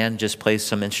while Dan just plays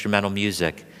some instrumental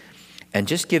music and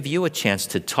just give you a chance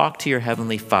to talk to your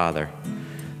Heavenly Father.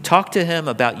 Talk to him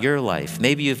about your life.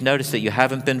 Maybe you've noticed that you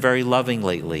haven't been very loving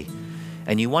lately,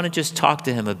 and you want to just talk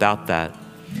to him about that.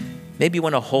 Maybe you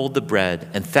want to hold the bread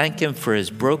and thank him for his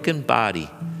broken body,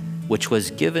 which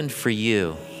was given for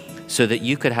you so that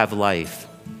you could have life.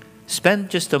 Spend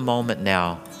just a moment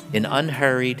now in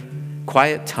unhurried,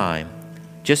 quiet time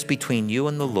just between you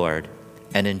and the Lord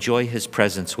and enjoy his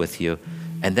presence with you,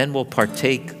 and then we'll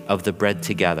partake of the bread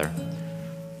together.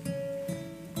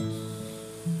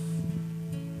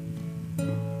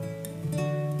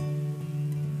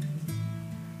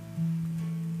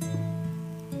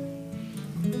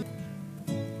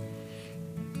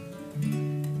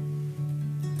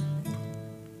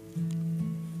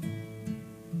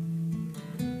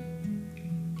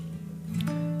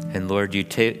 And Lord,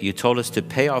 you told us to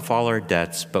pay off all our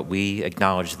debts, but we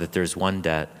acknowledge that there's one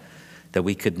debt that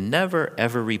we could never,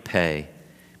 ever repay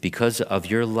because of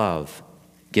your love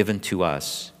given to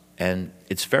us. And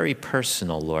it's very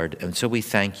personal, Lord. And so we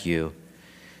thank you.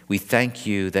 We thank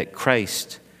you that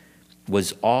Christ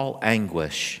was all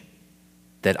anguish,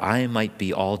 that I might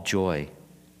be all joy.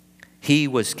 He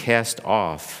was cast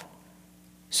off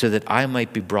so that I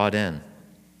might be brought in.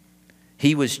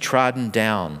 He was trodden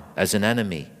down as an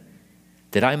enemy,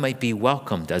 that I might be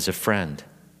welcomed as a friend.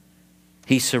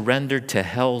 He surrendered to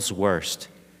hell's worst,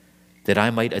 that I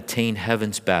might attain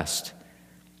heaven's best.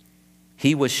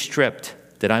 He was stripped,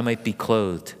 that I might be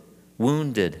clothed,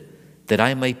 wounded, that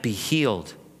I might be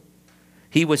healed.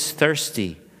 He was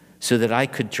thirsty, so that I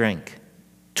could drink,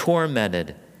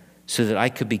 tormented, so that I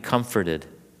could be comforted,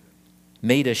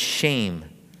 made a shame,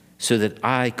 so that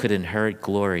I could inherit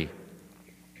glory.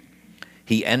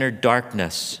 He entered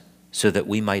darkness, so that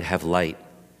we might have light.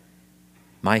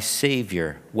 My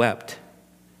Savior wept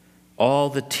all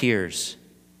the tears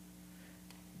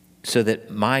so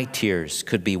that my tears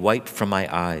could be wiped from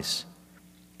my eyes.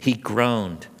 He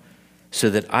groaned so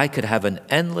that I could have an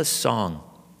endless song.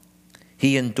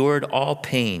 He endured all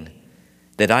pain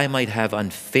that I might have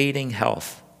unfading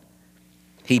health.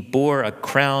 He bore a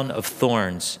crown of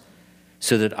thorns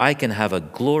so that I can have a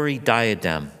glory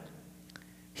diadem.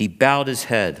 He bowed his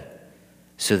head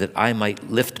so that I might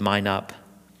lift mine up.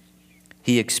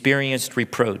 He experienced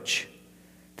reproach,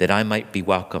 that I might be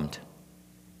welcomed.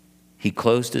 He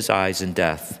closed his eyes in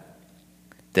death,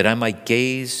 that I might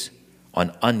gaze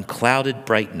on unclouded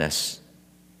brightness.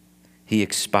 He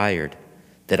expired,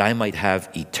 that I might have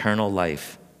eternal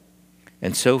life.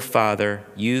 And so, Father,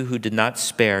 you who did not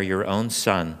spare your own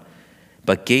Son,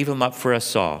 but gave him up for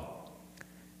us all,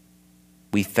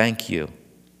 we thank you.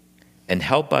 And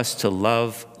help us to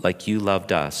love like you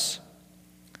loved us.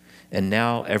 And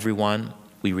now, everyone,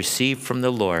 we receive from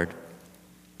the Lord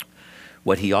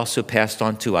what he also passed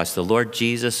on to us. The Lord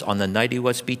Jesus, on the night he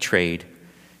was betrayed,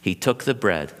 he took the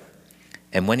bread,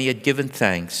 and when he had given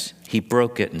thanks, he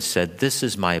broke it and said, "This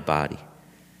is my body.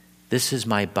 This is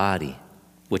my body,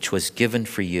 which was given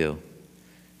for you.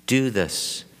 Do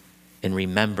this in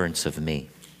remembrance of me."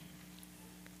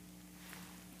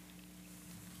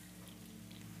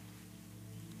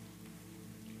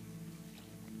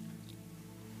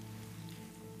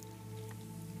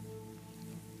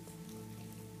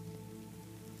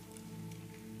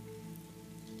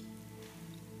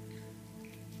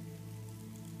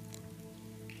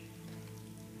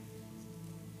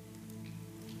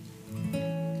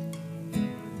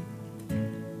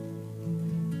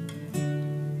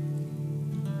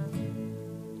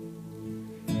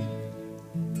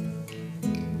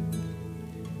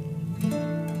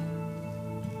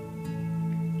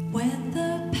 When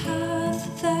the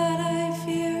path that I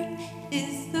feared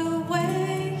is the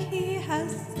way he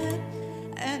has set,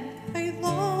 and I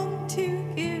long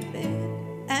to give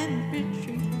in and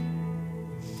retreat.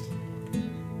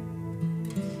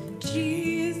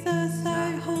 Jesus,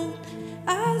 I hold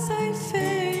as I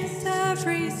face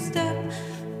every step.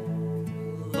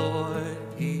 Lord,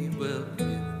 he will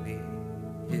give me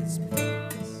his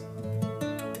peace.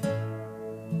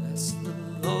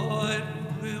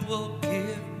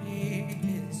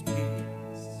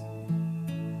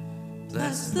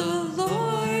 Bless the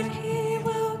Lord, he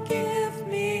will give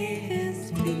me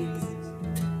his peace.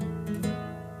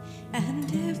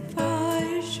 And if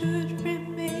I should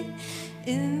remain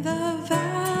in the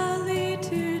valley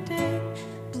today,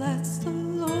 bless the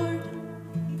Lord,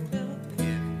 he will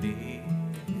give me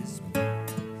his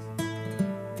peace.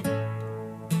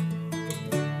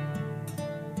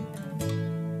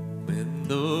 When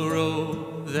the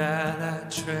road that I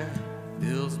tread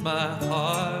fills my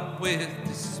heart with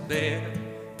despair,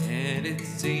 and it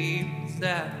seems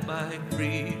that my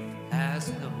grief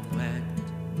has no end,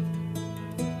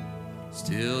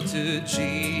 still to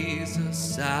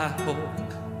Jesus I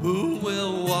hope, who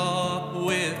will walk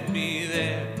with me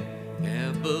there,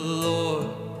 and the Lord,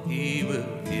 he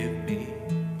will give me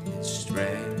his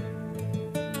strength.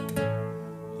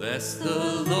 Bless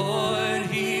the Lord,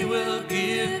 he will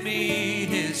give me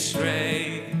his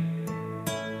strength.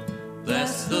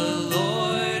 Bless the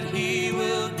Lord, he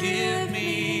will give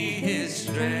me his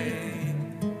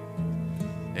strength.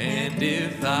 And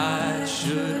if I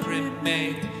should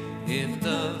remain in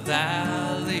the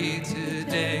valley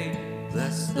today,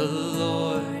 bless the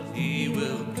Lord, he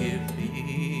will give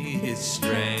me his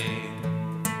strength.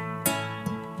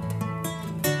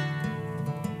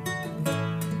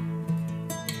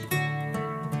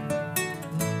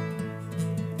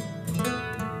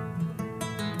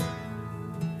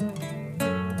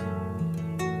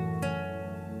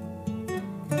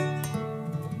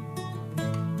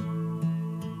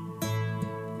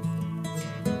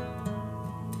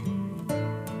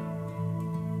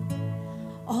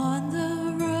 On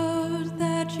the road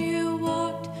that you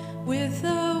walked with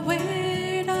the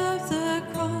weight of the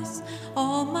cross,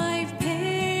 all my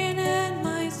pain and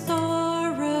my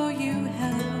sorrow you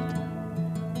held.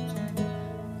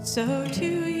 So to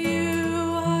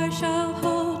you I shall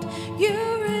hold, you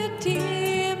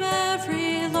redeem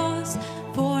every loss.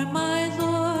 For my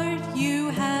Lord, you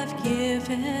have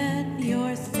given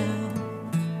yourself.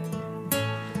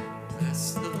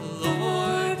 Bless the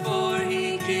Lord, for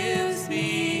he gives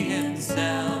me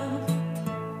himself.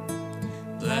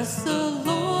 Bless the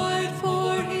Lord,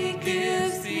 for he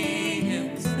gives me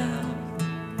himself.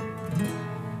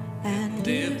 And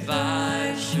if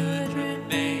I should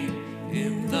remain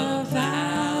in the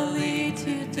valley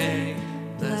today,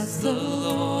 bless the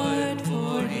Lord,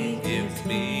 for he gives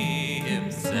me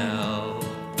himself.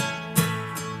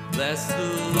 Bless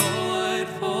the Lord,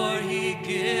 for he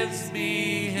gives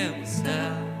me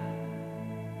himself.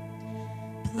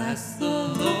 Bless the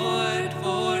Lord,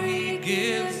 for he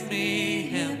gives me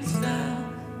himself.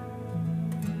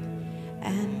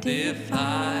 And if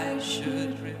I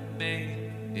should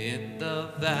remain in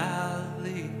the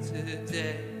valley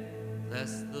today,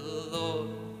 bless the Lord,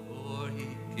 for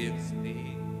he gives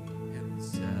me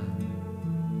himself.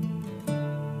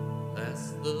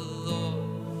 Bless the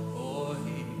Lord, for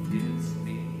he gives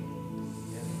me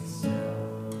himself.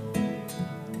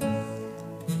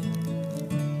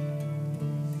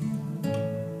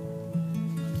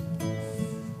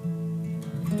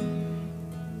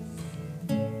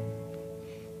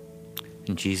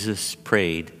 And Jesus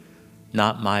prayed,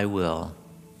 not my will,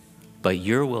 but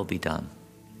your will be done,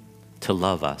 to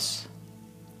love us.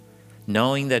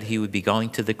 Knowing that he would be going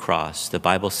to the cross, the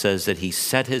Bible says that he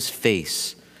set his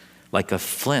face like a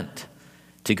flint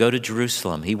to go to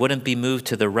Jerusalem. He wouldn't be moved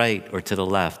to the right or to the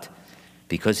left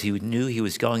because he knew he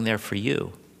was going there for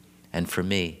you and for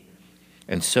me.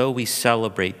 And so we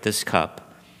celebrate this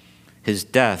cup, his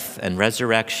death and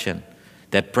resurrection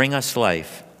that bring us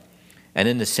life. And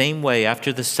in the same way,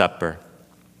 after the supper,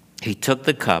 he took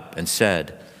the cup and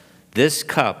said, this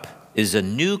cup is a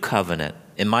new covenant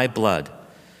in my blood.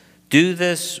 Do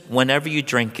this whenever you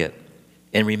drink it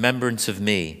in remembrance of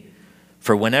me.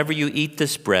 For whenever you eat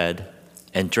this bread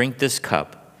and drink this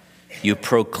cup, you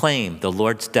proclaim the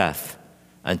Lord's death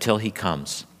until he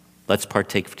comes. Let's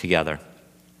partake together.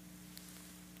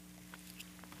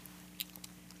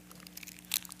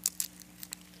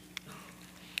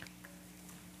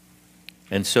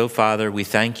 And so, Father, we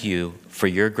thank you for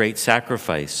your great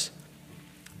sacrifice.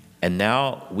 And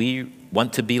now we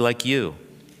want to be like you.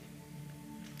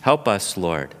 Help us,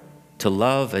 Lord, to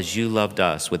love as you loved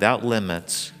us, without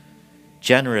limits,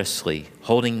 generously,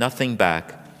 holding nothing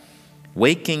back,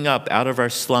 waking up out of our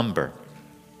slumber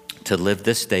to live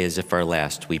this day as if our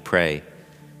last, we pray.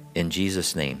 In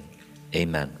Jesus' name,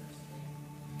 amen.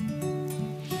 Do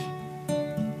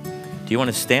you want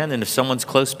to stand? And if someone's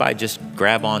close by, just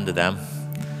grab onto them.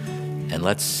 And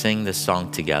let's sing this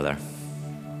song together.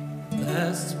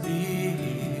 Blessed be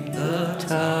the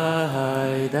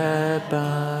tie that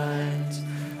binds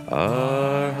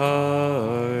our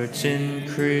hearts in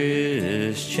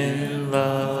Christian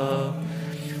love.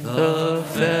 the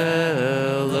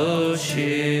fellowship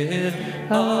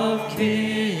of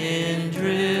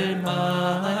kindred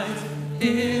minds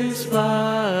is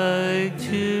like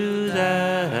to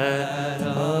that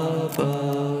above.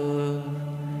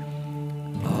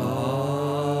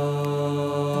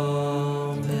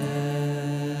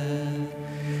 Amen.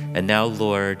 And now,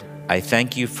 Lord, I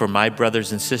thank you for my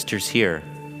brothers and sisters here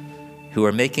who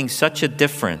are making such a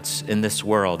difference in this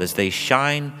world as they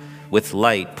shine with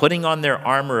light, putting on their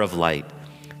armor of light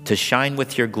to shine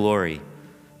with your glory.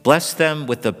 Bless them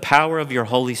with the power of your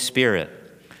Holy Spirit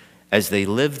as they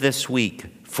live this week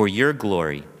for your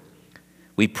glory.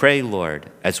 We pray,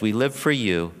 Lord, as we live for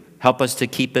you, help us to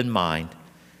keep in mind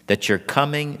that your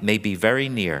coming may be very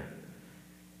near.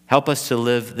 Help us to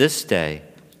live this day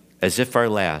as if our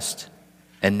last.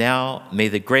 And now may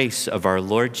the grace of our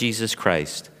Lord Jesus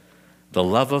Christ, the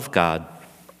love of God,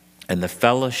 and the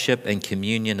fellowship and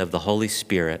communion of the Holy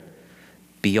Spirit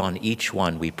be on each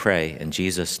one, we pray in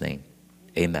Jesus' name.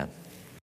 Amen.